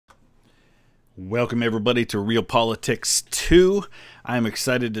Welcome everybody to Realpolitiks 2. I'm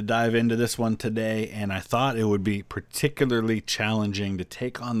excited to dive into this one today, and I thought it would be particularly challenging to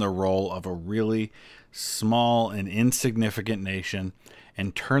take on the role of a really small and insignificant nation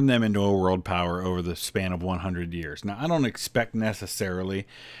and turn them into a world power over the span of 100 years. Now, I don't expect necessarily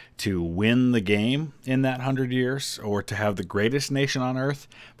to win the game in that 100 years or to have the greatest nation on earth,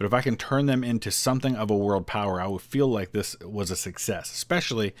 but if I can turn them into something of a world power, I would feel like this was a success,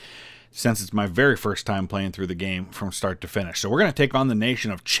 especially since it's my very first time playing through the game from start to finish. So we're going to take on the nation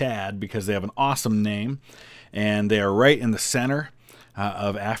of Chad because they have an awesome name, and they are right in the center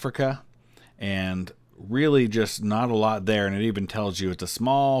of Africa, and really just not a lot there, and it even tells you it's a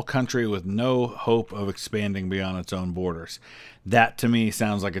small country with no hope of expanding beyond its own borders. That to me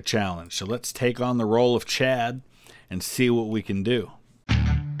sounds like a challenge. So let's take on the role of Chad and see what we can do.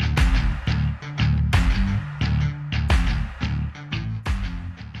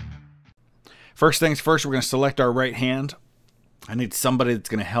 First things first, we're going to select our right hand. I need somebody that's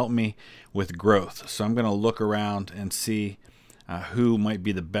going to help me with growth. So I'm going to look around and see who might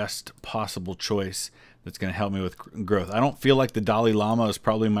be the best possible choice that's going to help me with growth. I don't feel like the Dalai Lama is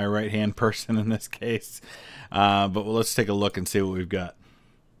probably my right-hand person in this case. But let's take a look and see what we've got.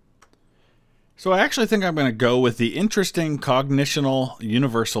 So I actually think I'm going to go with the interesting cognitional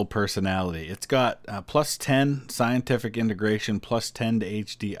universal personality. It's got plus 10 scientific integration, plus 10 to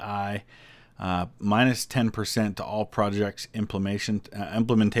HDI, minus 10% to all projects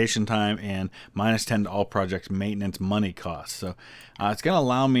implementation time, and minus 10 to all projects maintenance money costs. So it's going to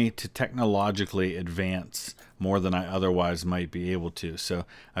allow me to technologically advance more than I otherwise might be able to. So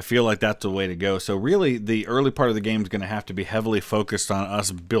I feel like that's the way to go. So really the early part of the game is going to have to be heavily focused on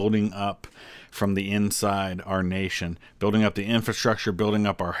us building up from the inside our nation, building up the infrastructure, building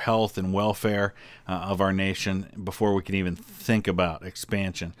up our health and welfare of our nation before we can even think about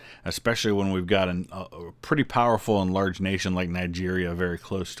expansion, especially when we've got a pretty powerful and large nation like Nigeria very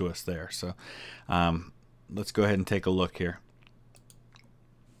close to us there. So let's go ahead and take a look here.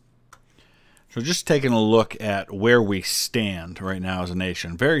 So just taking a look at where we stand right now as a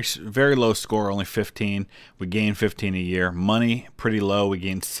nation. Very low score, only 15. We gain 15 a year. Money, pretty low. We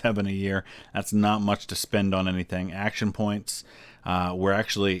gain 7 a year. That's not much to spend on anything. Action points, we're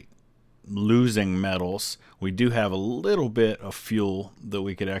actually losing metals. We do have a little bit of fuel that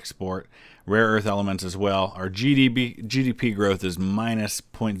we could export. Rare earth elements as well. Our GDP growth is minus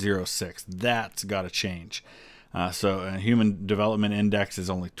 0.06. That's got to change. So a human development index is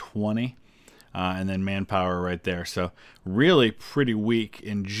only 20. And then manpower right there. So really pretty weak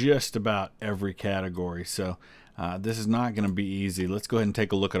in just about every category. So this is not going to be easy. Let's go ahead and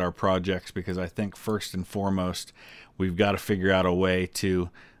take a look at our projects, because I think first and foremost we've got to figure out a way to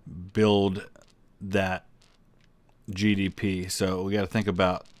build that GDP. So we got to think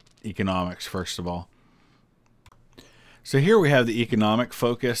about economics first of all. So here we have the economic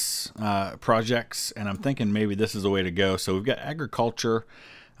focus projects, and I'm thinking maybe this is the way to go. So we've got agriculture,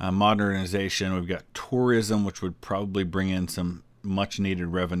 modernization, we've got tourism, which would probably bring in some much needed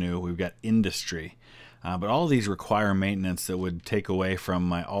revenue. We've got industry, but all of these require maintenance that would take away from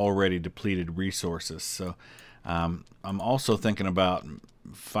my already depleted resources. So I'm also thinking about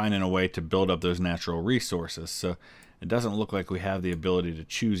finding a way to build up those natural resources. So it doesn't look like we have the ability to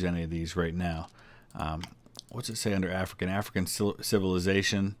choose any of these right now. What's it say under African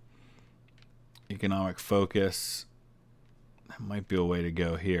civilization, economic focus? That might be a way to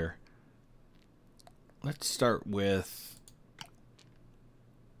go here. Let's start with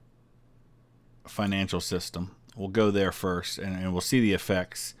financial system. We'll go there first, and we'll see the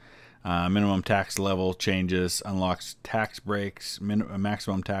effects. Minimum tax level changes, unlocks tax breaks,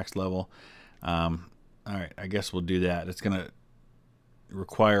 maximum tax level. All right, I guess we'll do that. It's going to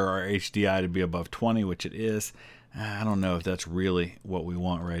require our HDI to be above 20, which it is. I don't know if that's really what we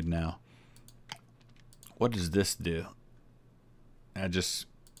want right now. What does this do? That just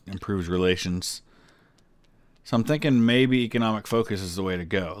improves relations. So I'm thinking maybe economic focus is the way to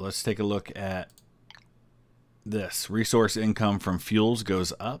go. Let's take a look at this. Resource income from fuels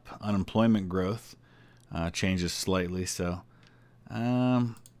goes up. Unemployment growth changes slightly. So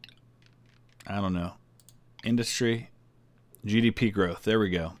I don't know. Industry, GDP growth. There we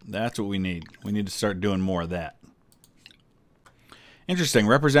go. That's what we need. We need to start doing more of that. Interesting.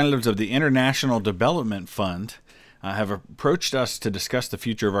 Representatives of the International Development Fund have approached us to discuss the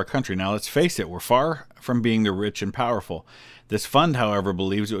future of our country. Now, let's face it, we're far from being the rich and powerful. This fund, however,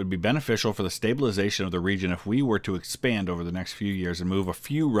 believes it would be beneficial for the stabilization of the region if we were to expand over the next few years and move a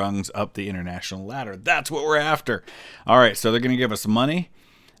few rungs up the international ladder. That's what we're after. All right, so they're going to give us money,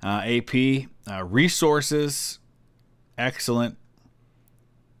 AP, resources, excellent,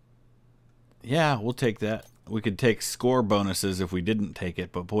 Yeah, we'll take that. We could take score bonuses if we didn't take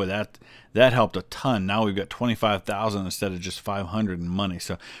it, but boy, that helped a ton. Now we've got 25,000 instead of just 500 in money.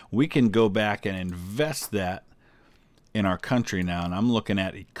 So we can go back and invest that in our country now, and I'm looking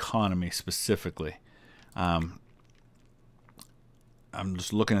at economy specifically. I'm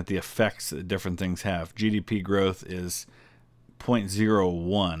just looking at the effects that different things have. GDP growth is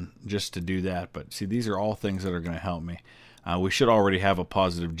 0.01 just to do that, but see, these are all things that are going to help me. We should already have a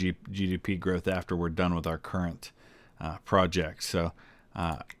positive GDP growth after we're done with our current project. So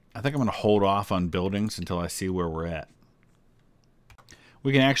I think I'm going to hold off on buildings until I see where we're at.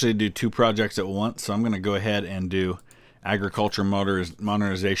 We can actually do 2 projects at once, so I'm going to go ahead and do agriculture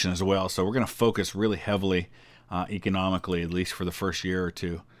modernization as well. So we're going to focus really heavily economically, at least for the first year or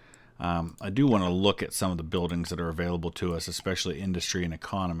two. I do want to look at some of the buildings that are available to us, especially industry and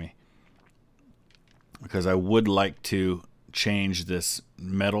economy, because I would like to change this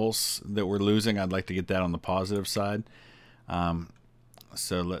metals that we're losing. I'd like to get that on the positive side.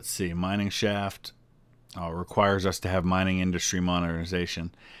 So let's see. Mining shaft requires us to have mining industry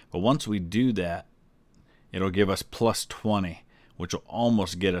modernization. But once we do that, it'll give us plus 20, which will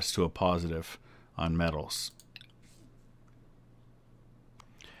almost get us to a positive on metals.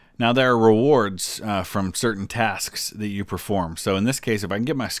 Now, there are rewards from certain tasks that you perform. So in this case, if I can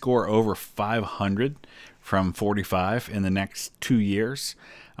get my score over 500 from 45 in the next 2 years,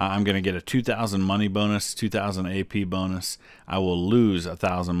 I'm going to get a 2,000 money bonus, 2,000 AP bonus. I will lose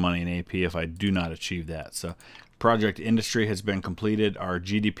 1,000 money in AP if I do not achieve that. So project industry has been completed. Our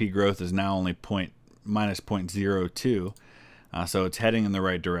GDP growth is now only minus 0.02, so it's heading in the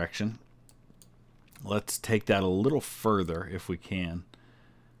right direction. Let's take that a little further if we can.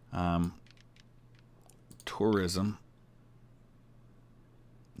 Tourism,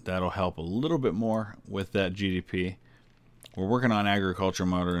 that'll help a little bit more with that GDP. We're working on agriculture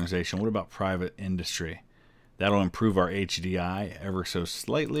modernization. What about private industry? That'll improve our HDI ever so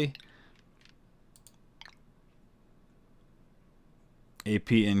slightly.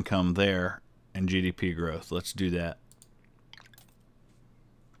 AP income there and GDP growth. Let's do that.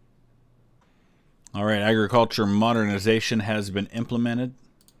 All right, agriculture modernization has been implemented.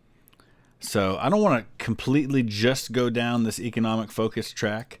 So I don't want to completely just go down this economic focus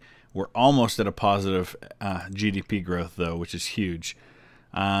track. We're almost at a positive GDP growth, though, which is huge.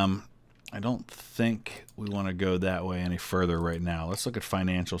 I don't think we want to go that way any further right now. Let's look at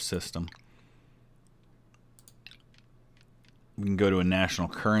financial system. We can go to a national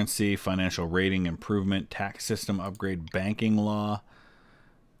currency, financial rating improvement, tax system upgrade, banking law.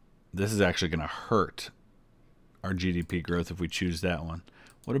 This is actually going to hurt our GDP growth if we choose that one.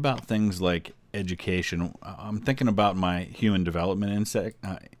 What about things like education? I'm thinking about my human development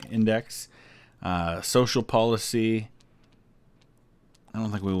index, social policy. I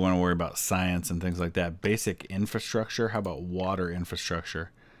don't think we want to worry about science and things like that. Basic infrastructure. How about water infrastructure?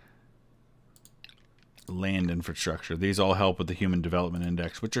 Land infrastructure. These all help with the human development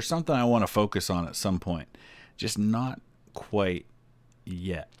index, which are something I want to focus on at some point. Just not quite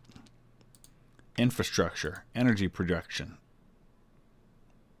yet. Infrastructure, energy production.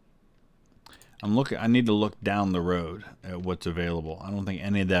 I need to look down the road at what's available. I don't think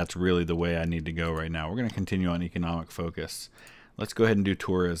any of that's really the way I need to go right now. We're going to continue on economic focus. Let's go ahead and do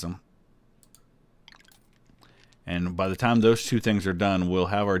tourism. And by the time those 2 things are done, we'll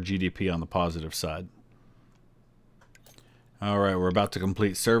have our GDP on the positive side. All right, we're about to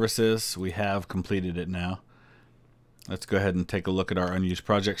complete services. We have completed it now. Let's go ahead and take a look at our unused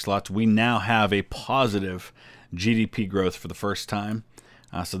project slots. We now have a positive GDP growth for the first time.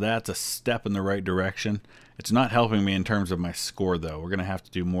 So that's a step in the right direction. It's not helping me in terms of my score, though. We're going to have to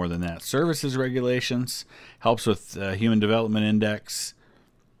do more than that. Services regulations helps with human development index,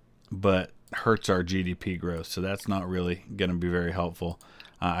 but hurts our GDP growth. So that's not really going to be very helpful.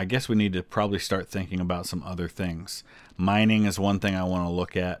 I guess we need to probably start thinking about some other things. Mining is one thing I want to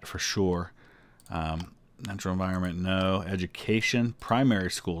look at for sure. Natural environment, no. Education, primary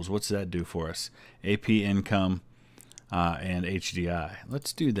schools, what's that do for us? AP income. And HDI.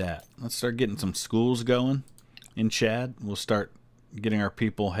 Let's do that. Let's start getting some schools going in Chad. We'll start getting our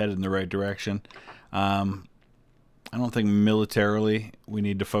people headed in the right direction. I don't think militarily we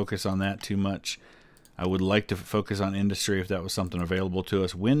need to focus on that too much. I would like to focus on industry if that was something available to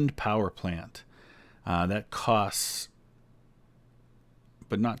us. Wind power plant. That costs,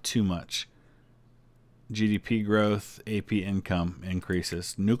 but not too much. GDP growth, AP income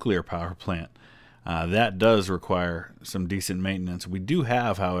increases. Nuclear power plant. That does require some decent maintenance. We do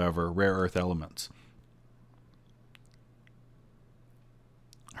have, however, rare earth elements.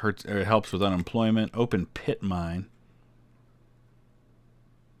 It helps with unemployment. Open pit mine.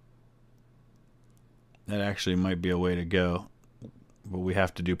 That actually might be a way to go, but we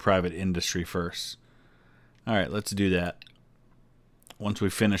have to do private industry first. All right, let's do that. Once we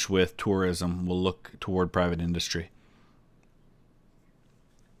finish with tourism, we'll look toward private industry.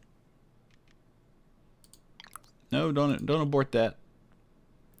 No, don't abort that.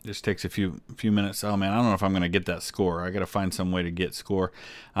 Just takes a few minutes. Oh man, I don't know if I'm going to get that score. I got to find some way to get score.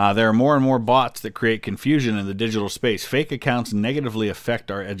 There are more and more bots that create confusion in the digital space. Fake accounts negatively affect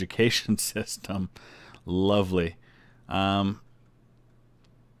our education system. Lovely.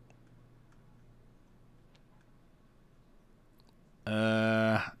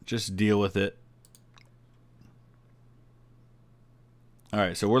 Just deal with it. All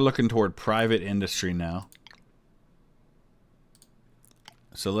right, so we're looking toward private industry now.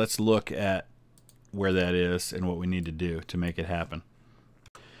 So let's look at where that is and what we need to do to make it happen.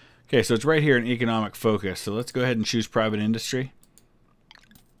 Okay, so it's right here in economic focus. So let's go ahead and choose private industry.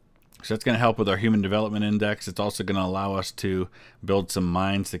 So that's going to help with our human development index. It's also going to allow us to build some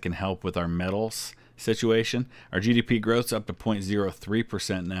mines that can help with our metals situation. Our GDP growth's up to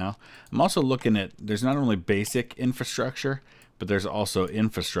 0.03% now. I'm also looking at, there's not only basic infrastructure, but there's also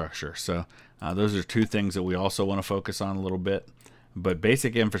infrastructure. So those are two things that we also want to focus on a little bit. But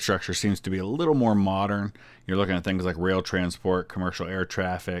basic infrastructure seems to be a little more modern. You're looking at things like rail transport, commercial air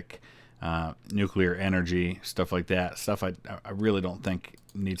traffic, nuclear energy, stuff like that. Stuff I really don't think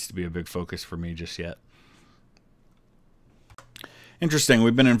needs to be a big focus for me just yet. Interesting.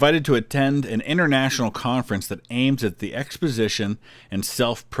 We've been invited to attend an international conference that aims at the exposition and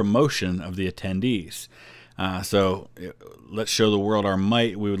self-promotion of the attendees. So let's show the world our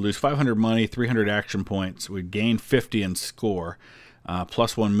might. We would lose 500 money, 300 action points. We'd gain 50 in score,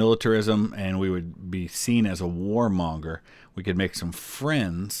 +1 militarism, and we would be seen as a warmonger. We could make some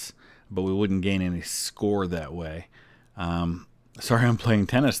friends, but we wouldn't gain any score that way. Sorry, I'm playing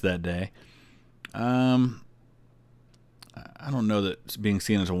tennis that day. I don't know that being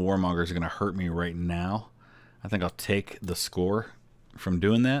seen as a warmonger is going to hurt me right now. I think I'll take the score from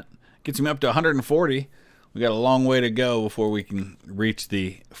doing that. Gets me up to 140. We got a long way to go before we can reach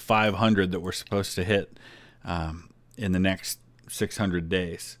the 500 that we're supposed to hit in the next 600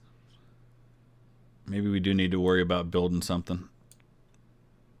 days. Maybe we do need to worry about building something.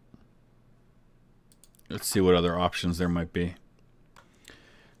 Let's see what other options there might be.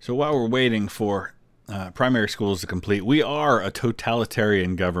 So while we're waiting for primary schools to complete, we are a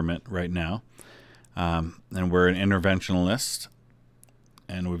totalitarian government right now, and we're an interventionalist,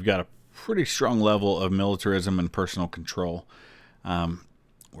 and we've got a pretty strong level of militarism and personal control.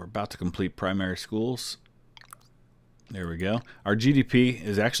 We're about to complete primary schools. There we go. Our GDP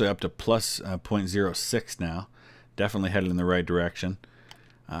is actually up to plus 0.06 now. Definitely headed in the right direction.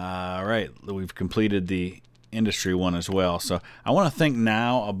 All right, we've completed the industry one as well. So I want to think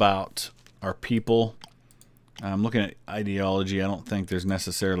now about our people. I'm looking at ideology. I don't think there's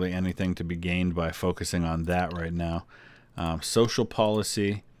necessarily anything to be gained by focusing on that right now. Social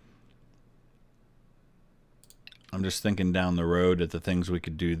policy. I'm just thinking down the road at the things we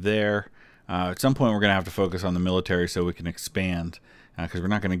could do there. At some point, we're going to have to focus on the military so we can expand, because we're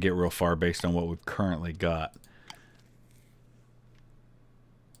not going to get real far based on what we've currently got.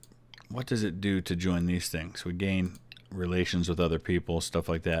 What does it do to join these things? We gain relations with other people, stuff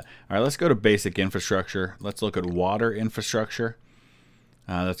like that. All right, let's go to basic infrastructure. Let's look at water infrastructure.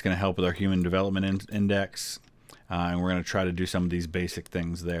 That's going to help with our human development index, and we're going to try to do some of these basic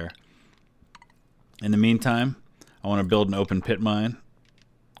things there. In the meantime, I want to build an open pit mine,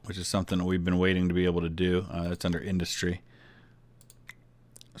 which is something that we've been waiting to be able to do. That's under industry.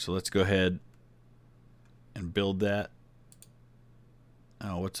 So let's go ahead and build that.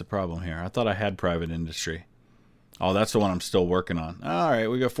 Oh, what's the problem here? I thought I had private industry. Oh, that's the one I'm still working on. All right,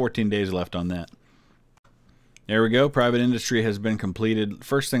 we got 14 days left on that. There we go. Private industry has been completed.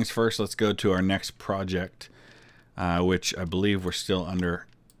 First things first, let's go to our next project, which I believe we're still under.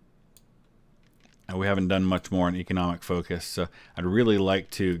 We haven't done much more on economic focus, so I'd really like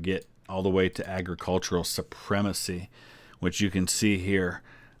to get all the way to agricultural supremacy, which you can see here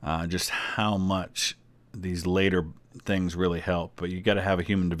just how much these later things really help. But you got to have a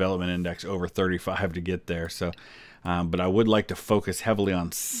human development index over 35 to get there. So, but I would like to focus heavily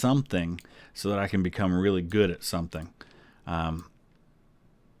on something so that I can become really good at something.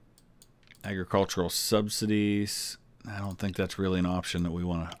 Agricultural subsidies, I don't think that's really an option that we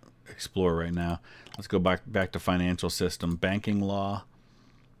want to explore right now. Let's go back to financial system. Banking law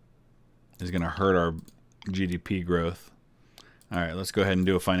is going to hurt our GDP growth. All right, let's go ahead and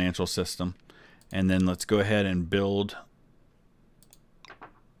do a financial system. And then let's go ahead and build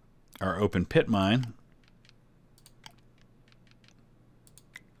our open pit mine.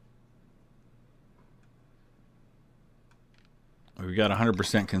 We've got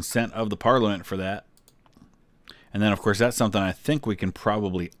 100% consent of the Parliament for that. And then, of course, that's something I think we can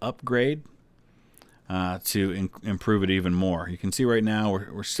probably upgrade to improve it even more. You can see right now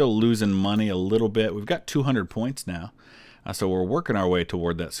we're still losing money a little bit. We've got 200 points now, so we're working our way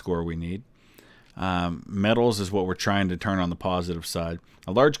toward that score we need. Metals is what we're trying to turn on the positive side.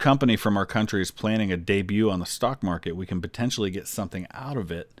 A large company from our country is planning a debut on the stock market. We can potentially get something out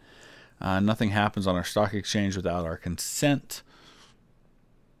of it. Nothing happens on our stock exchange without our consent.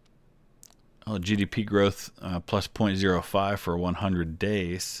 Oh, GDP growth plus 0.05 for 100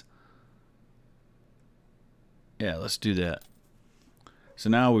 days. Yeah, let's do that. So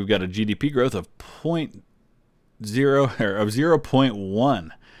now we've got a GDP growth of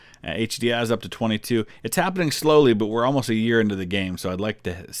 0.1. HDI is up to 22. It's happening slowly, but we're almost a year into the game, so I'd like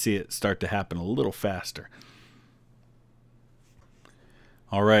to see it start to happen a little faster.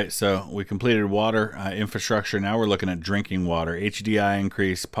 All right, so we completed water infrastructure. Now we're looking at drinking water. HDI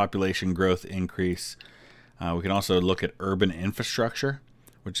increase, population growth increase. We can also look at urban infrastructure,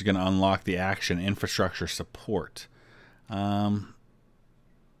 which is going to unlock the action infrastructure support. Let's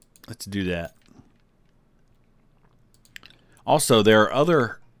do that. Also, there are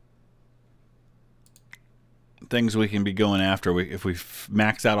other things we can be going after. If we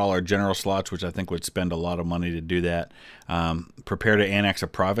max out all our general slots, which I think would spend a lot of money to do that. Prepare to annex a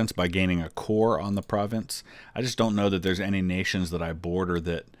province by gaining a core on the province. I just don't know that there's any nations that I border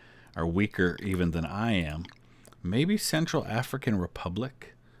that are weaker even than I am. Maybe Central African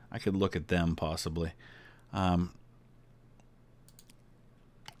Republic. I could look at them possibly.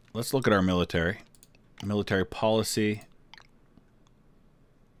 Let's look at our military. Military policy.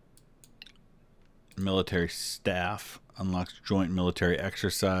 Military staff unlocks joint military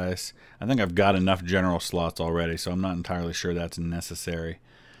exercise. I think I've got enough general slots already, so I'm not entirely sure that's necessary.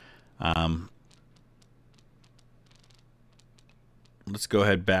 Let's go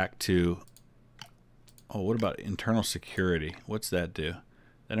ahead back to... Oh, what about internal security? What's that do?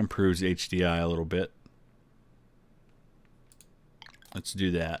 That improves HDI a little bit. Let's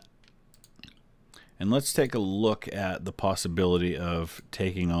do that. And let's take a look at the possibility of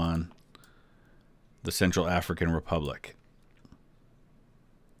taking on the Central African Republic.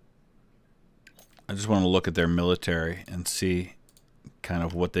 I just want to look at their military and see kind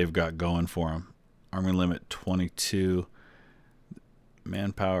of what they've got going for them. Army limit 22.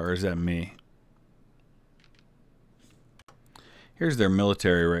 Manpower, or is that me? Here's their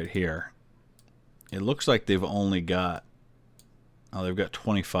military right here. It looks like they've only got... Oh, they've got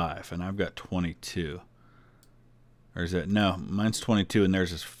 25, and I've got 22. Or is it... No, mine's 22 and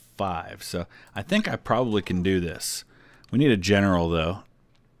theirs is 5. So I think I probably can do this. We need a general, though.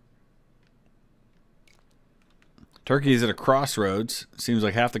 Turkey is at a crossroads. Seems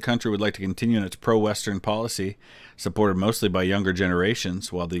like half the country would like to continue in its pro-Western policy, supported mostly by younger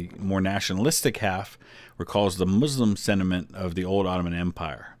generations, while the more nationalistic half recalls the Muslim sentiment of the old Ottoman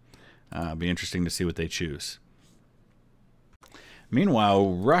Empire. It'll be interesting to see what they choose.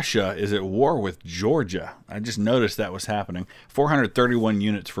 Meanwhile, Russia is at war with Georgia. I just noticed that was happening. 431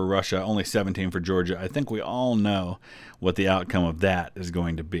 units for Russia, only 17 for Georgia. I think we all know what the outcome of that is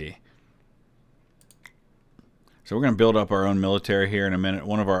going to be. So we're going to build up our own military here in a minute.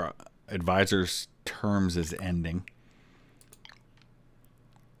 One of our advisors' terms is ending.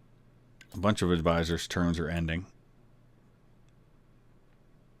 A bunch of advisors' terms are ending.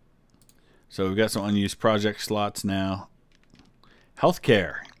 So we've got some unused project slots now.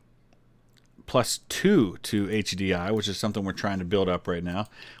 Healthcare. +2 to HDI, which is something we're trying to build up right now.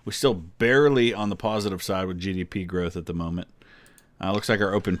 We're still barely on the positive side with GDP growth at the moment. Looks like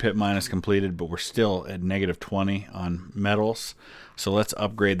our open pit mine is completed, but we're still at -20 on metals. So let's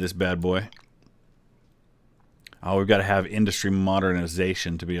upgrade this bad boy. We've got to have industry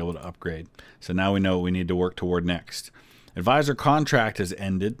modernization to be able to upgrade. So now we know what we need to work toward next. Advisor contract has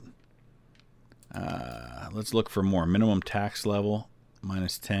ended. Let's look for more. Minimum tax level,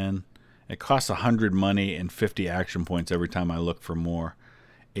 -10. It costs 100 money and 50 action points every time I look for more.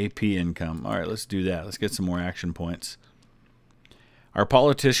 AP income. All right, let's do that. Let's get some more action points. Our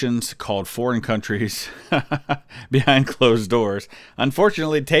politicians called foreign countries behind closed doors.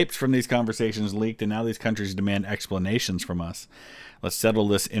 Unfortunately, tapes from these conversations leaked, and now these countries demand explanations from us. Let's settle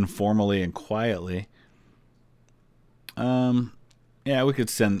this informally and quietly. Yeah, we could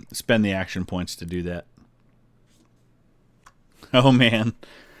spend the action points to do that. Oh, man.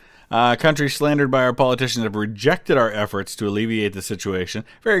 Countries slandered by our politicians have rejected our efforts to alleviate the situation.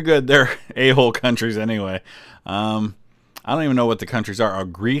 Very good. They're a-hole countries anyway. I don't even know what the countries are.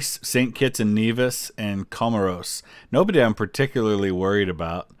 Greece, St. Kitts and Nevis, and Comoros. Nobody I'm particularly worried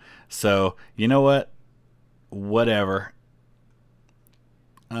about. So, you know what? Whatever.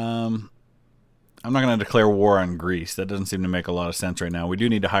 I'm not going to declare war on Greece. That doesn't seem to make a lot of sense right now. We do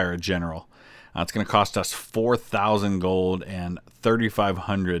need to hire a general. It's going to cost us 4,000 gold and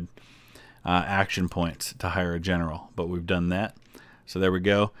 3,500 action points to hire a general, but we've done that. So there we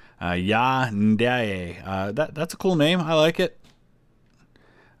go. Ya Ndaye. That's a cool name. I like it.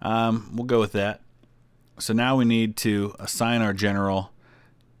 We'll go with that. So now we need to assign our general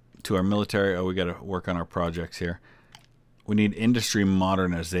to our military. Oh, we got to work on our projects here. We need industry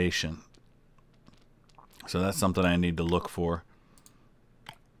modernization. So that's something I need to look for.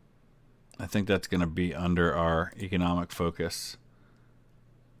 I think that's going to be under our economic focus.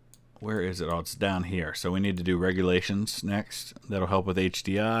 Where is it? Oh, it's down here. So we need to do regulations next. That'll help with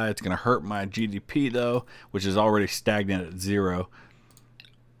HDI. It's going to hurt my GDP, though, which is already stagnant at 0.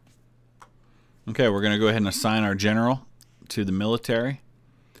 Okay, we're going to go ahead and assign our general to the military.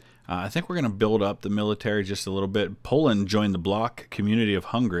 I think we're going to build up the military just a little bit. Poland joined the bloc community of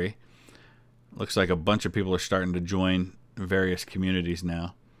Hungary. Looks like a bunch of people are starting to join various communities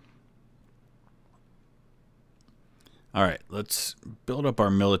now. All right, let's build up our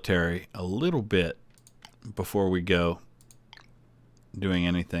military a little bit before we go doing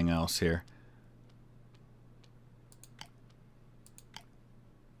anything else here.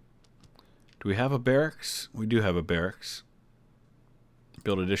 Do we have a barracks? We do have a barracks.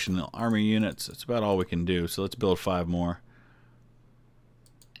 Build additional army units. That's about all we can do, so let's build 5 more.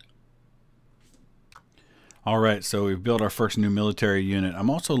 Alright, so we've built our first new military unit. I'm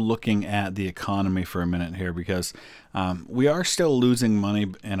also looking at the economy for a minute here because we are still losing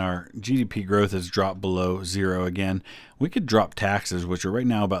money and our GDP growth has dropped below 0 again. We could drop taxes, which are right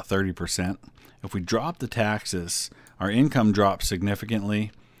now about 30%. If we drop the taxes, our income drops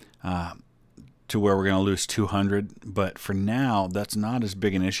significantly to where we're going to lose 200, but for now that's not as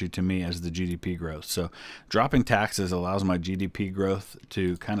big an issue to me as the GDP growth. So dropping taxes allows my GDP growth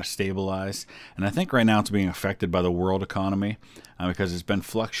to kind of stabilize, and I think right now it's being affected by the world economy because it's been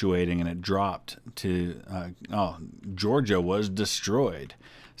fluctuating and it dropped to Georgia was destroyed.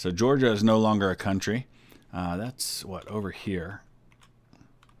 So Georgia is no longer a country. That's what, over here.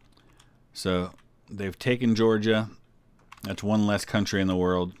 So they've taken Georgia. That's one less country in the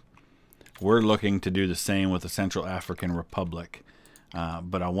world. We're looking to do the same with the Central African Republic,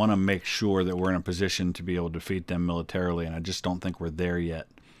 but I want to make sure that we're in a position to be able to defeat them militarily, and I just don't think we're there yet.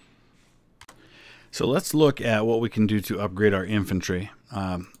 So let's look at what we can do to upgrade our infantry.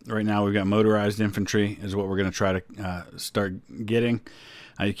 Right now we've got motorized infantry is what we're going to try to start getting.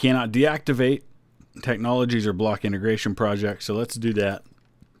 You cannot deactivate technologies or block integration projects, so let's do that.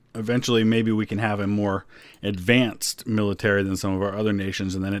 Eventually, maybe we can have a more advanced military than some of our other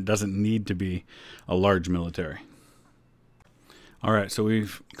nations, and then it doesn't need to be a large military. All right, so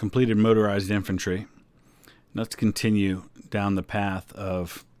we've completed motorized infantry. Let's continue down the path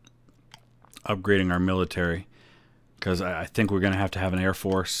of upgrading our military, because I think we're going to have an air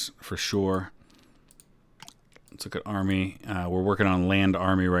force for sure. Let's look at army. We're working on land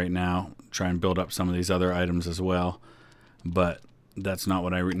army right now, try and build up some of these other items as well, but that's not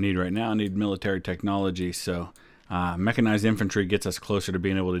what I need right now. I need military technology. So mechanized infantry gets us closer to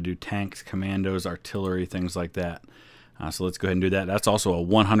being able to do tanks, commandos, artillery, things like that. So let's go ahead and do that. That's also a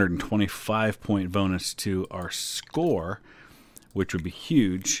 125-point bonus to our score, which would be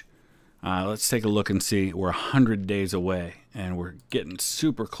huge. Let's take a look and see. We're 100 days away, and we're getting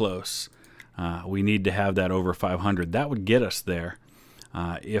super close. We need to have that over 500. That would get us there.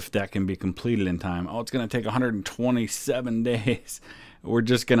 If that can be completed in time. Oh, it's going to take 127 days. We're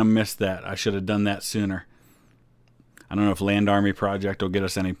just going to miss that. I should have done that sooner. I don't know if Land Army Project will get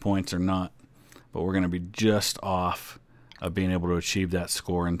us any points or not, but we're going to be just off of being able to achieve that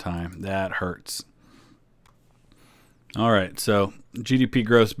score in time. That hurts. All right, so GDP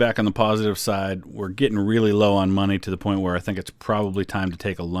growth's back on the positive side. We're getting really low on money to the point where I think it's probably time to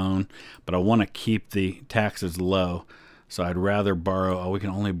take a loan, but I want to keep the taxes low. So I'd rather borrow, we can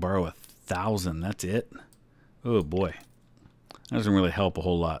only borrow 1,000, that's it? Oh boy, that doesn't really help a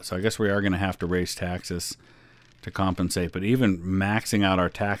whole lot. So I guess we are going to have to raise taxes to compensate, but even maxing out our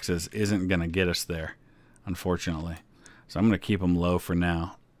taxes isn't going to get us there, unfortunately. So I'm going to keep them low for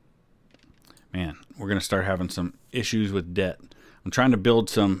now. Man, we're going to start having some issues with debt. I'm trying to build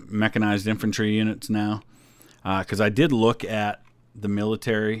some mechanized infantry units now, because I did look at the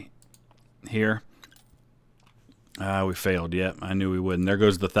military here. We failed. Yep, I knew we wouldn't. There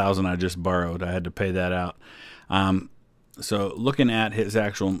goes the 1,000 I just borrowed. I had to pay that out. So looking at his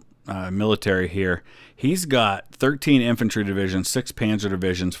actual military here, he's got 13 infantry divisions, 6 panzer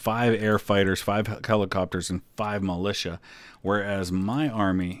divisions, 5 air fighters, 5 helicopters, and 5 militia, whereas my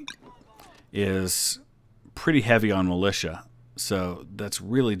army is pretty heavy on militia. So that's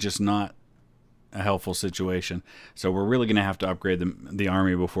really just not a helpful situation. So we're really going to have to upgrade the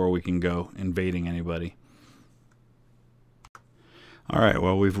army before we can go invading anybody. All right,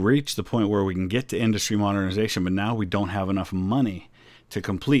 well, we've reached the point where we can get to industry modernization, but now we don't have enough money to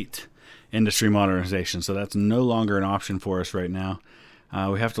complete industry modernization. So that's no longer an option for us right now.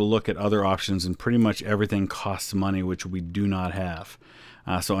 We have to look at other options, and pretty much everything costs money, which we do not have.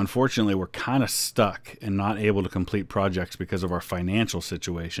 So unfortunately, we're kind of stuck and not able to complete projects because of our financial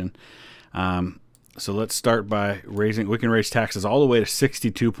situation. So let's start by raising. We can raise taxes all the way to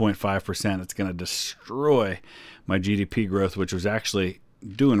 62.5%. It's going to destroy my GDP growth, which was actually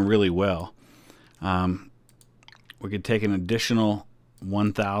doing really well. We could take an additional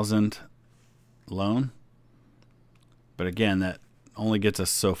 1,000 loan, but again, that only gets us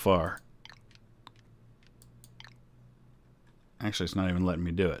so far. Actually, it's not even letting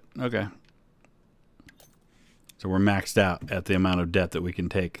me do it. Okay. So we're maxed out at the amount of debt that we can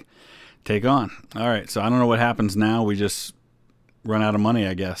take on. All right, so I don't know what happens now. We just run out of money,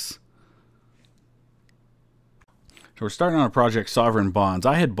 I guess. So we're starting on a project, Sovereign Bonds.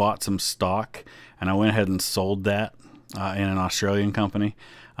 I had bought some stock, and I went ahead and sold that in an Australian company,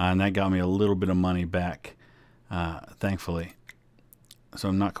 and that got me a little bit of money back, thankfully. So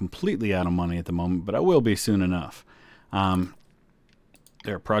I'm not completely out of money at the moment, but I will be soon enough.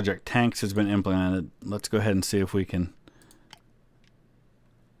 Their project Tanks has been implemented. Let's go ahead and see if we can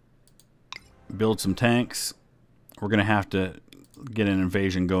build some tanks. We're going to have to get an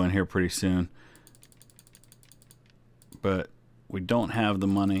invasion going here pretty soon, but we don't have the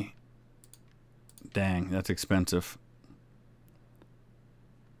money. Dang, that's expensive.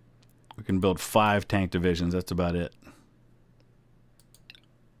 We can build 5 tank divisions. That's about it.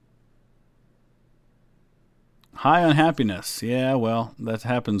 High on happiness. Yeah, well, that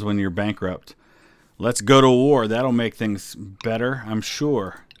happens when you're bankrupt. Let's go to war. That'll make things better, I'm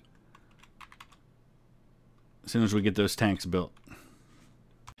sure, as soon as we get those tanks built.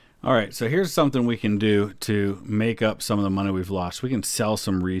 All right, so here's something we can do to make up some of the money we've lost. We can sell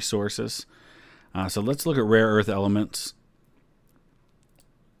some resources. So let's look at rare earth elements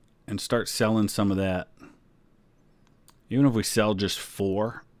and start selling some of that. Even if we sell just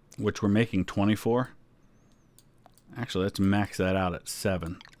 4, which we're making 24. Actually, let's max that out at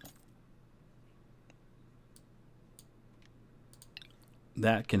 7.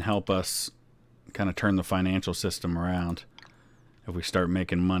 That can help us kind of turn the financial system around if we start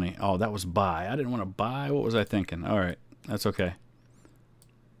making money. Oh, that was buy. I didn't want to buy. What was I thinking? All right, that's okay.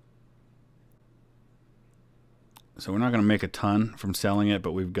 So we're not going to make a ton from selling it,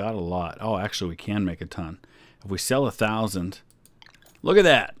 but we've got a lot. Oh, actually, we can make a ton. If we sell 1,000, look at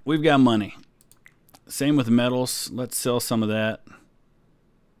that. We've got money. Same with metals. Let's sell some of that.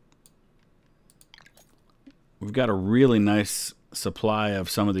 We've got a really nice supply of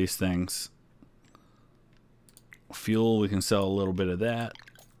some of these things. Fuel, we can sell a little bit of that.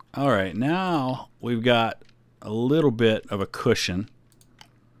 All right, now we've got a little bit of a cushion.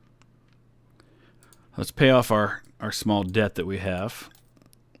 Let's pay off our small debt that we have.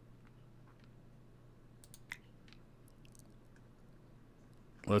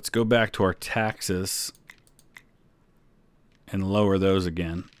 Let's go back to our taxes and lower those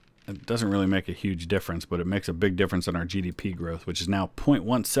again. It doesn't really make a huge difference, but it makes a big difference in our GDP growth, which is now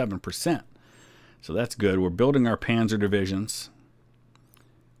 0.17%. So that's good. We're building our panzer divisions,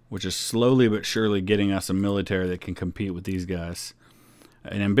 which is slowly but surely getting us a military that can compete with these guys.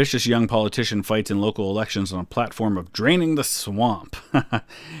 An ambitious young politician fights in local elections on a platform of draining the swamp.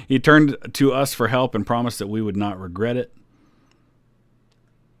 He turned to us for help and promised that we would not regret it.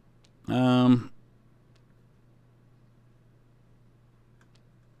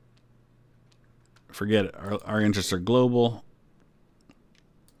 Forget it. Our interests are global.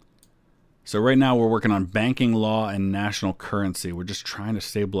 So right now we're working on banking law and national currency. We're just trying to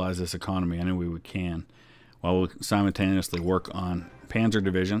stabilize this economy any way we can, while we simultaneously work on panzer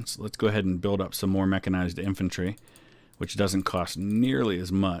divisions. Let's go ahead and build up some more mechanized infantry, which doesn't cost nearly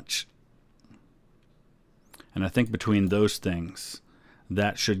as much. And I think between those things,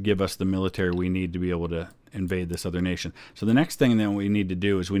 that should give us the military we need to be able to invade this other nation. So the next thing that we need to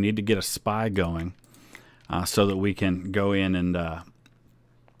do is we need to get a spy going so that we can go in and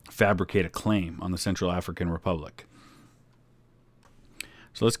fabricate a claim on the Central African Republic.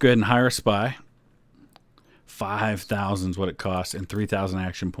 So let's go ahead and hire a spy. 5,000 is what it costs, and 3,000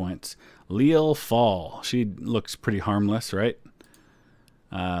 action points. Leal Fall. She looks pretty harmless, right?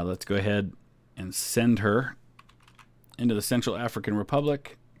 Let's go ahead and send her into the Central African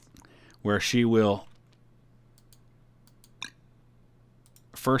Republic, where she will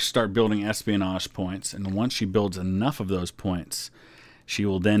first start building espionage points, and once she builds enough of those points, she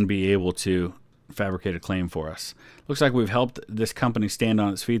will then be able to fabricate a claim for us. Looks like we've helped this company stand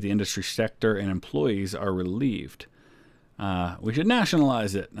on its feet. The industry sector and employees are relieved. We should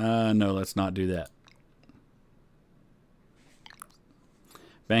nationalize it. No, let's not do that.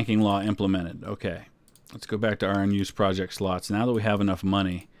 Banking law implemented. Okay, let's go back to our unused project slots. Now that we have enough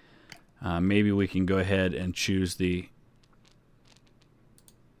money, maybe we can go ahead and choose the...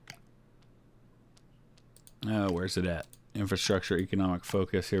 where's it at? Infrastructure, economic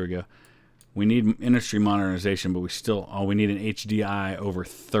focus. Here we go. We need industry modernization, but we need an HDI over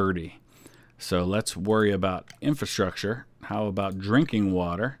 30. So let's worry about infrastructure. How about drinking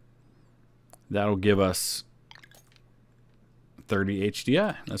water? That'll give us 30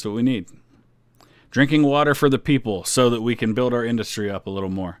 HDI. That's what we need. Drinking water for the people so that we can build our industry up a little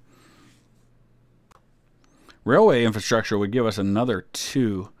more. Railway infrastructure would give us another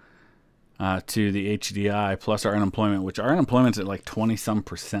 2 to the HDI plus our unemployment, which our unemployment's at like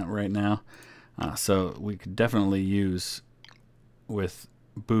 20-some% right now. So we could definitely use with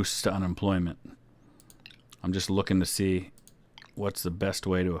boosts to unemployment. I'm just looking to see what's the best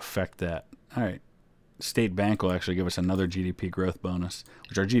way to affect that. All right. State Bank will actually give us another GDP growth bonus,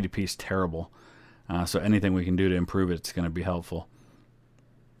 which our GDP is terrible. So anything we can do to improve it's going to be helpful.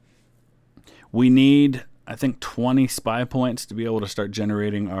 We need, I think, 20 spy points to be able to start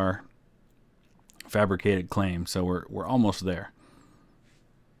generating our fabricated claim. So we're almost there.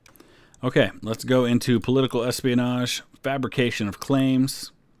 Okay, let's go into political espionage, fabrication of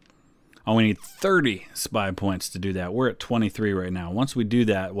claims. Oh, we need 30 spy points to do that. We're at 23 right now. Once we do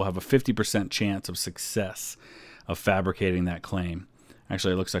that, we'll have a 50% chance of success of fabricating that claim.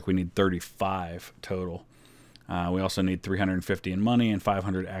 Actually, it looks like we need 35 total. We also need 350 in money and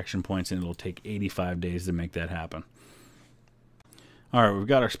 500 action points, and it'll take 85 days to make that happen. All right, we've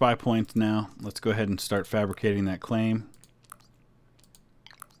got our spy points now. Let's go ahead and start fabricating that claim.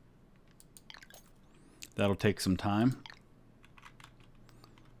 That'll take some time.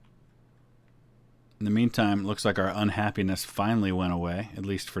 In the meantime, it looks like our unhappiness finally went away, at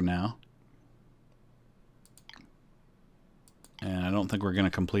least for now. And I don't think we're going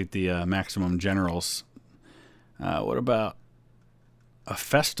to complete the maximum generals. What about a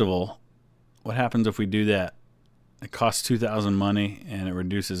festival? What happens if we do that? It costs 2,000 money and it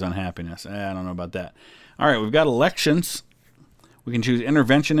reduces unhappiness. I don't know about that. All right, we've got elections. We can choose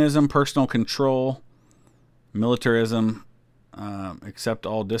interventionism, personal control, militarism, accept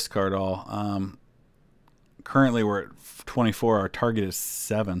all, discard all. Currently we're at 24. Our target is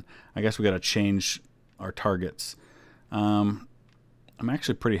 7. I guess we got to change our targets. I'm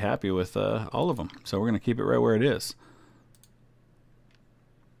actually pretty happy with all of them, so we're going to keep it right where it is.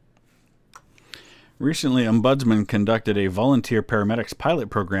 Recently, Ombudsman conducted a volunteer paramedics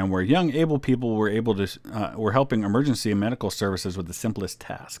pilot program where young, able people were helping emergency and medical services with the simplest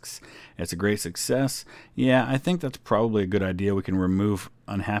tasks. It's a great success. Yeah, I think that's probably a good idea. We can remove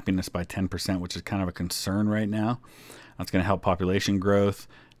unhappiness by 10%, which is kind of a concern right now. That's going to help population growth.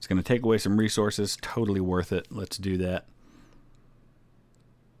 It's going to take away some resources. Totally worth it. Let's do that.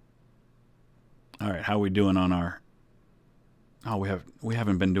 All right, how are we doing on our... Oh, we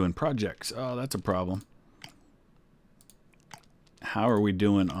haven't been doing projects. Oh, that's a problem. How are we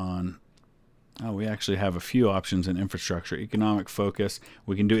doing on... Oh, we actually have a few options in infrastructure. Economic focus.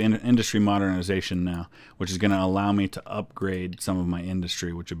 We can do industry modernization now, which is going to allow me to upgrade some of my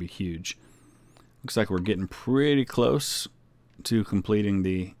industry, which would be huge. Looks like we're getting pretty close to completing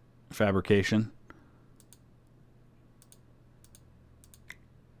the fabrication.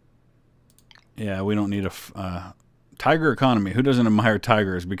 Yeah, we don't need a... Tiger economy. Who doesn't admire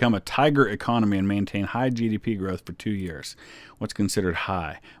tigers? Become a tiger economy and maintain high GDP growth for 2 years. What's considered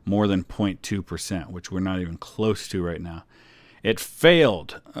high? More than 0.2%, which we're not even close to right now. It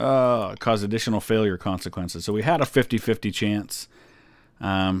failed. It caused additional failure consequences. So we had a 50-50 chance.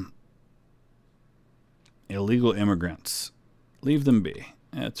 Illegal immigrants. Leave them be.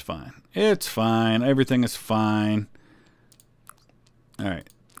 It's fine. It's fine. Everything is fine. All right.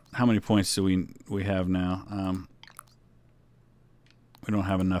 How many points do we have now? We don't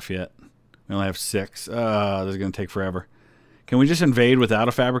have enough yet. We only have 6. This is going to take forever. Can we just invade without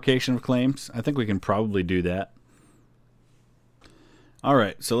a fabrication of claims? I think we can probably do that. All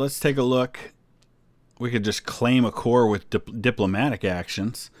right, so let's take a look. We could just claim a core with diplomatic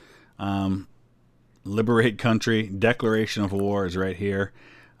actions. Liberate country. Declaration of war is right here.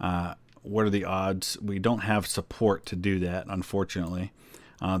 What are the odds? We don't have support to do that, unfortunately.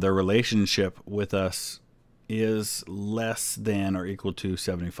 Their relationship with us is less than or equal to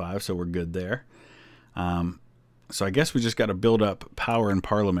 75, so we're good there. So I guess we just got to build up power in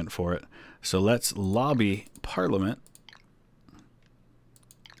Parliament for it. So let's lobby Parliament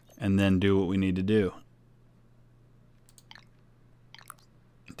and then do what we need to do.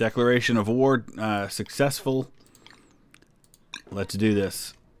 Declaration of war successful. Let's do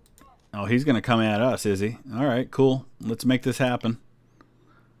this. Oh, he's going to come at us, is he? All right, cool. Let's make this happen.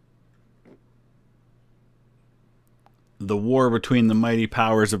 The war between the mighty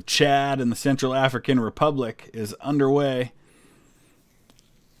powers of Chad and the Central African Republic is underway.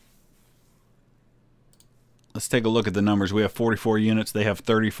 Let's take a look at the numbers. We have 44 units. They have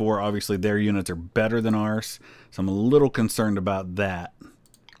 34. Obviously, their units are better than ours. So I'm a little concerned about that.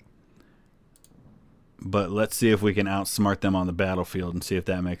 But let's see if we can outsmart them on the battlefield and see if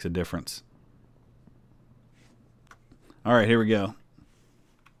that makes a difference. All right, here we go.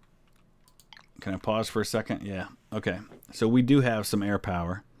 Can I pause for a second? Yeah. Okay. So we do have some air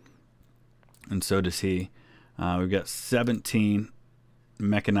power. And so does he. We've got 17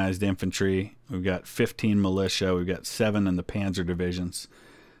 mechanized infantry. We've got 15 militia. We've got 7 in the panzer divisions.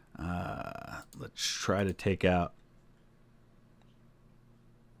 Let's try to take out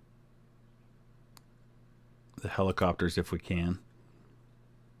the helicopters if we can.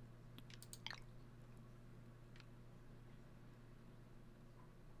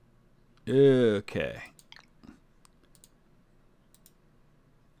 Okay.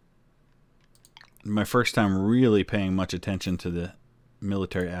 My first time really paying much attention to the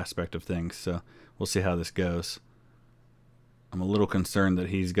military aspect of things, so we'll see how this goes. I'm a little concerned that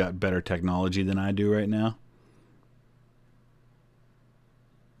he's got better technology than I do right now.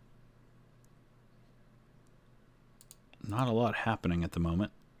 Not a lot happening at the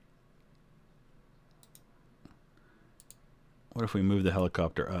moment. What if we move the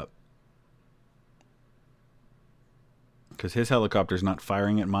helicopter up? Because his helicopter's not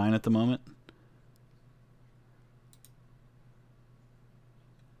firing at mine at the moment.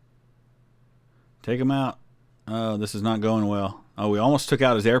 Take him out. Oh, this is not going well. Oh, we almost took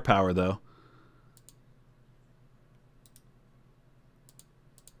out his air power, though.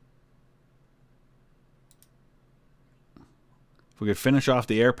 If we could finish off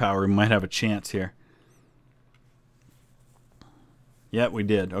the air power, we might have a chance here. Yep, we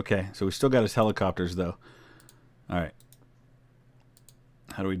did. Okay, so we still got his helicopters, though. All right.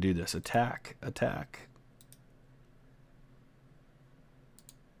 How do we do this? Attack. Attack.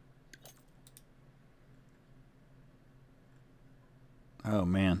 Oh,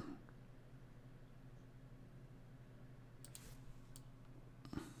 man.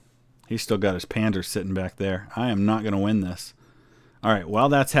 He's still got his panzers sitting back there. I am not going to win this. All right, while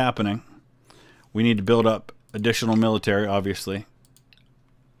that's happening, we need to build up additional military, obviously.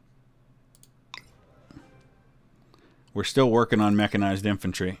 We're still working on mechanized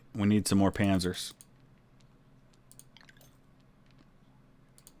infantry. We need some more panzers.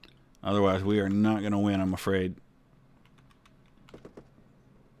 Otherwise, we are not going to win, I'm afraid.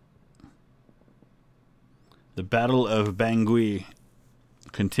 The Battle of Bangui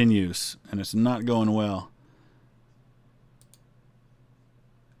continues, and it's not going well.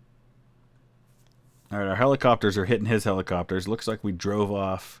 All right, our helicopters are hitting his helicopters. Looks like we drove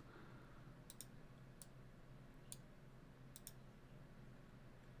off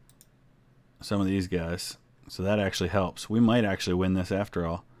some of these guys, so that actually helps. We might actually win this after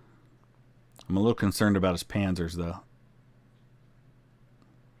all. I'm a little concerned about his panzers, though.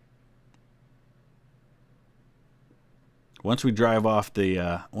 Once we drive off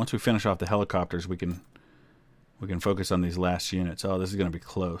the, once we finish off the helicopters, we can focus on these last units. Oh, this is going to be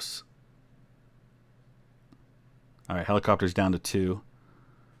close. All right, helicopters down to 2.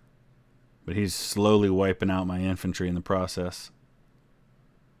 But he's slowly wiping out my infantry in the process.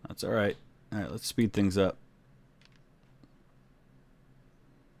 That's all right. All right, let's speed things up.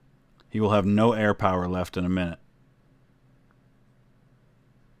 He will have no air power left in a minute.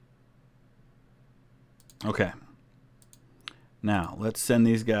 Okay. Now, let's send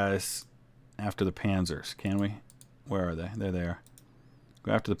these guys after the panzers, can we? Where are they? There they are.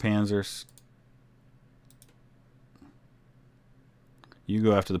 Go after the panzers. You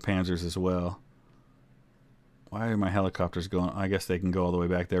go after the panzers as well. Why are my helicopters going? I guess they can go all the way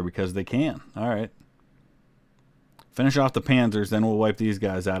back there because they can. All right. Finish off the panzers, then we'll wipe these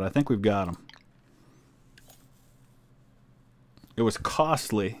guys out. I think we've got them. It was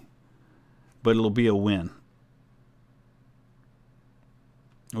costly, but it'll be a win.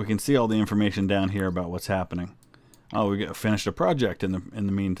 We can see all the information down here about what's happening. Oh, we finished a project in the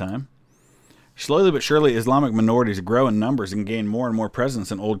meantime. Slowly but surely, Islamic minorities grow in numbers and gain more and more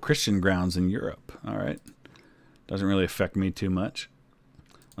presence in old Christian grounds in Europe. All right. Doesn't really affect me too much.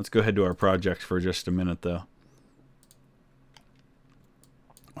 Let's go ahead to our projects for just a minute, though.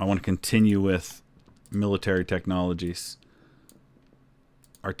 I want to continue with military technologies.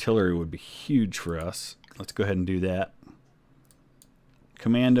 Artillery would be huge for us. Let's go ahead and do that.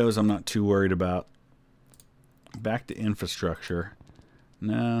 Commandos, I'm not too worried about. Back to infrastructure.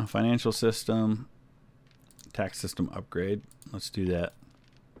 No, financial system. Tax system upgrade. Let's do that.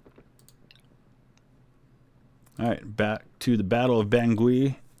 Alright, back to the Battle of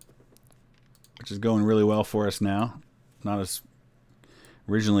Bangui, which is going really well for us now. Not as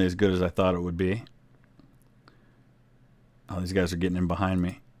originally as good as I thought it would be. Oh, these guys are getting in behind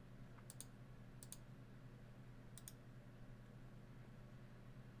me.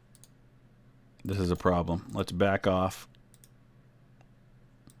 This is a problem. Let's back off.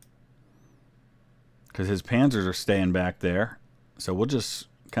 Because his panzers are staying back there. So we'll just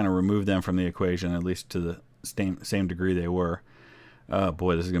kind of remove them from the equation, at least to the same degree they were. Oh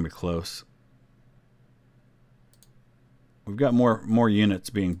boy, this is going to be close. We've got more units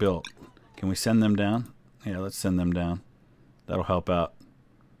being built. Can we send them down? Yeah, let's send them down. That'll help out.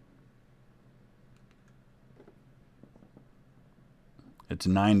 It's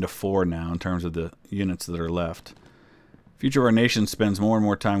 9-4 now in terms of the units that are left. Future of our nation spends more and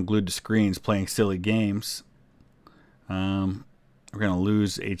more time glued to screens playing silly games. We're going to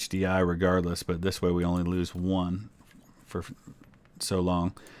lose HDI regardless, but this way we only lose 1 for so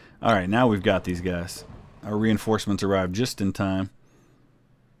long. Alright, now we've got these guys. Our reinforcements arrived just in time.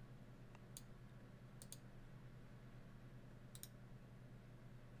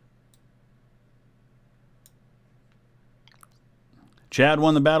 Chad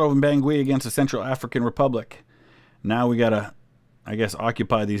won the Battle of Bangui against the Central African Republic. Now we gotta, I guess,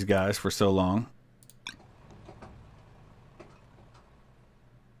 occupy these guys for so long.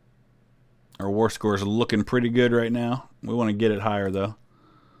 Our war score is looking pretty good right now. We want to get it higher, though.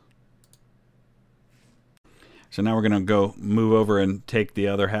 So now we're going to go move over and take the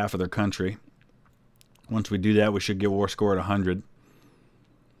other half of their country. Once we do that, we should get war score at 100.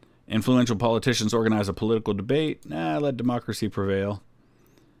 Influential politicians organize a political debate. Nah, let democracy prevail.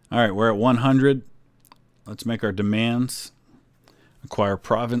 All right, we're at 100. Let's make our demands. Acquire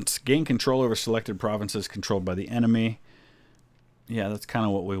province. Gain control over selected provinces controlled by the enemy. Yeah, that's kind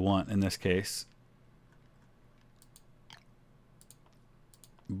of what we want in this case.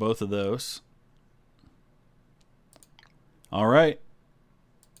 Both of those. All right.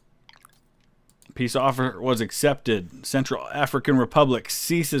 Peace offer was accepted. Central African Republic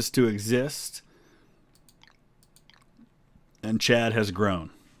ceases to exist. And Chad has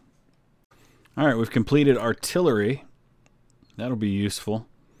grown. All right, we've completed artillery. That'll be useful.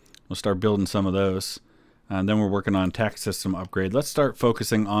 We'll start building some of those. And then we're working on tax system upgrade. Let's start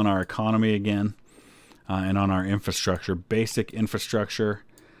focusing on our economy again and on our infrastructure. Basic infrastructure.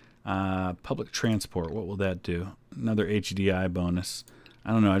 Public transport. What will that do? Another HDI bonus.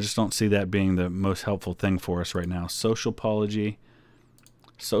 I don't know. I just don't see that being the most helpful thing for us right now. Social policy.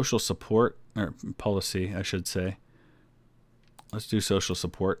 Social support. Or policy, I should say. Let's do social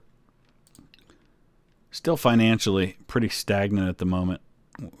support. Still financially pretty stagnant at the moment.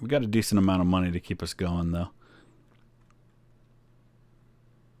 We got a decent amount of money to keep us going, though.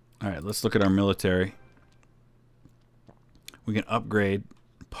 All right, let's look at our military. We can upgrade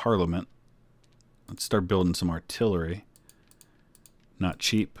Parliament. Let's start building some artillery. Not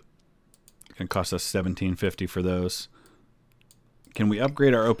cheap. It can cost us $17.50 for those. Can we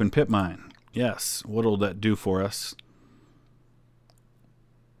upgrade our open pit mine? Yes. What'll that do for us?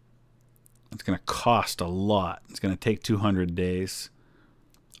 It's going to cost a lot. It's going to take 200 days.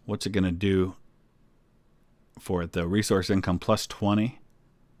 What's it going to do for it, though? Resource income plus 20.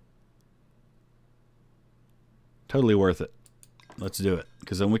 Totally worth it. Let's do it,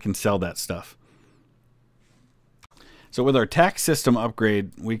 because then we can sell that stuff. So with our tax system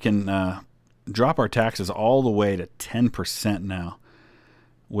upgrade, we can drop our taxes all the way to 10% now,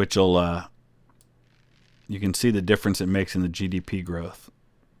 which will, you can see the difference it makes in the GDP growth.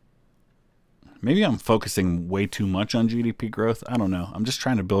 Maybe I'm focusing way too much on GDP growth. I don't know. I'm just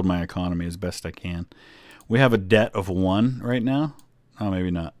trying to build my economy as best I can. We have a debt of 1 right now. Oh, maybe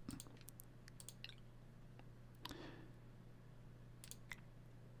not.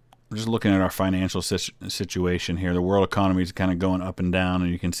 We're just looking at our financial situation here. The world economy is kind of going up and down,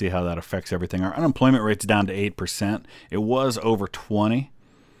 and you can see how that affects everything. Our unemployment rate's down to 8%. It was over 20,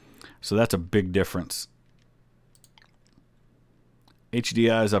 so that's a big difference.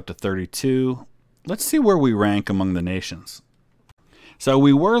 HDI is up to 32. Let's see where we rank among the nations. So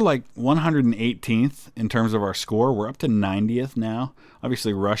we were like 118th in terms of our score. We're up to 90th now.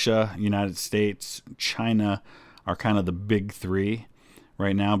 Obviously, Russia, United States, China are kind of the big 3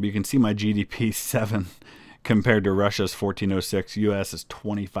 right now. But you can see my GDP 7 compared to Russia's 1406. U.S. is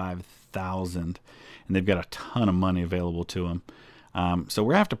 25,000, and they've got a ton of money available to them. So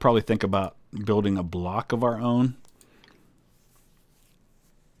we're going to have to probably think about building a block of our own.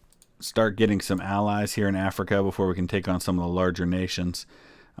 Start getting some allies here in Africa before we can take on some of the larger nations.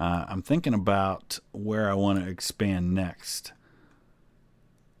 I'm thinking about where I want to expand next.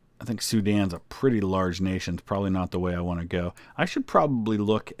 I think Sudan's a pretty large nation. It's probably not the way I want to go. I should probably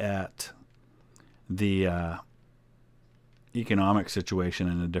look at the economic situation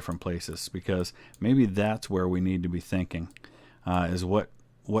in the different places, because maybe that's where we need to be thinking, is what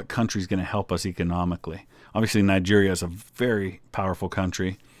country's going to help us economically. Obviously, Nigeria is a very powerful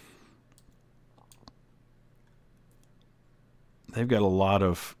country. They've got a lot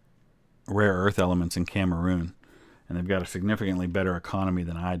of rare earth elements in Cameroon, and they've got a significantly better economy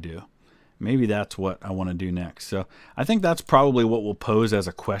than I do. Maybe that's what I want to do next. So I think that's probably what we'll pose as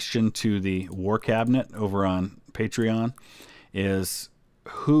a question to the War Cabinet over on Patreon, is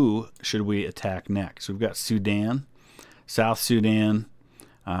who should we attack next? We've got Sudan, South Sudan,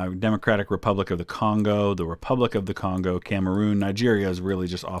 Democratic Republic of the Congo, the Republic of the Congo, Cameroon. Nigeria is really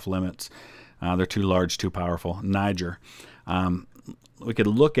just off limits. They're too large, too powerful. Niger. We could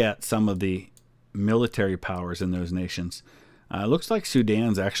look at some of the military powers in those nations. It looks like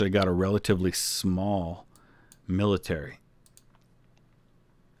Sudan's actually got a relatively small military.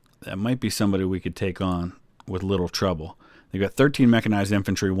 That might be somebody we could take on with little trouble. They've got 13 mechanized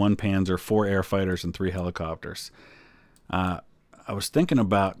infantry, 1 panzer, 4 air fighters, and 3 helicopters. I was thinking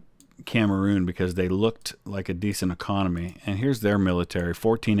about Cameroon because they looked like a decent economy. And here's their military: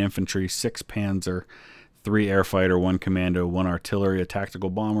 14 infantry, 6 panzer, 3 air fighter, 1 commando, 1 artillery, a tactical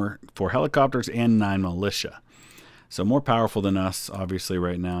bomber, 4 helicopters, and 9 militia. So more powerful than us, obviously,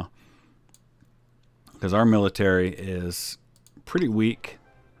 right now, because our military is pretty weak,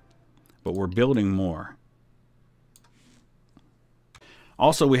 but we're building more.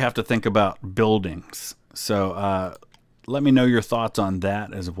 Also, we have to think about buildings. So let me know your thoughts on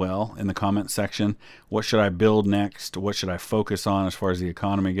that as well in the comment section. What should I build next? What should I focus on as far as the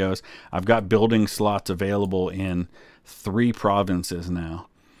economy goes? I've got building slots available in 3 provinces now.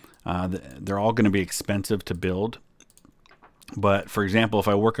 They're all going to be expensive to build. But, for example, if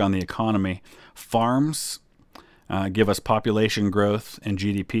I work on the economy, farms give us population growth and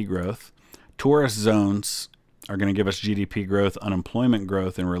GDP growth. Tourist zones are going to give us GDP growth, unemployment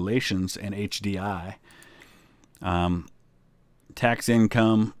growth, and relations, and HDI. Tax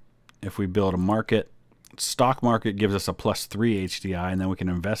income, if we build a market. Stock market gives us a +3 HDI, and then we can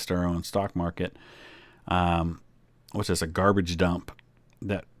invest our own stock market, which is a garbage dump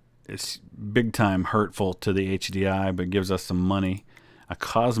that is big time hurtful to the HDI, but gives us some money. A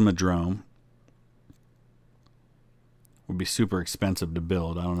cosmodrome would be super expensive to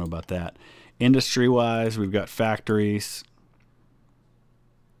build. I don't know about that. Industry-wise, we've got factories.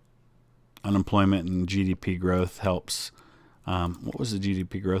 Unemployment and GDP growth helps. What was the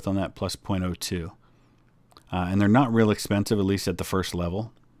GDP growth on that? +0.02. And they're not real expensive, at least at the first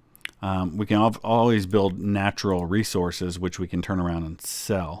level. We can always build natural resources, which we can turn around and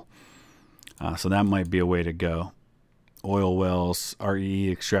sell. So that might be a way to go. Oil wells,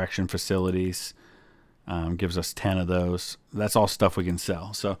 REE extraction facilities, gives us 10 of those. That's all stuff we can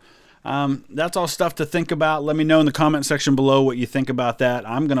sell. So that's all stuff to think about. Let me know in the comment section below what you think about that.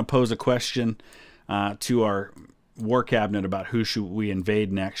 I'm going to pose a question to our War Cabinet about who should we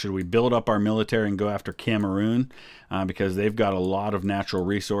invade next. Should we build up our military and go after Cameroon because they've got a lot of natural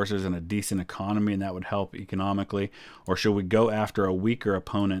resources and a decent economy, and that would help economically? Or should we go after a weaker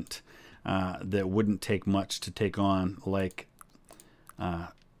opponent that wouldn't take much to take on, like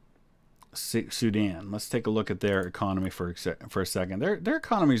Sudan? Let's take a look at their economy for a second. Their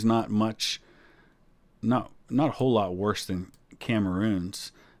economy is not a whole lot worse than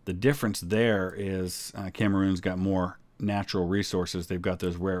Cameroon's. The difference there is Cameroon's got more natural resources. They've got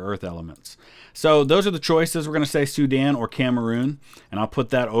those rare earth elements. So those are the choices. We're going to say Sudan or Cameroon, and I'll put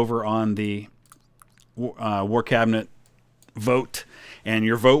that over on the War Cabinet vote, and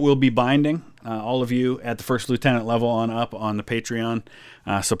your vote will be binding. All of you at the first lieutenant level on up on the Patreon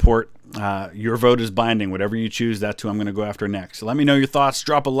support, your vote is binding. Whatever you choose, that's who I'm going to go after next. So let me know your thoughts.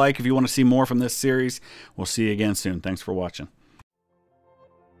 Drop a like if you want to see more from this series. We'll see you again soon. Thanks for watching.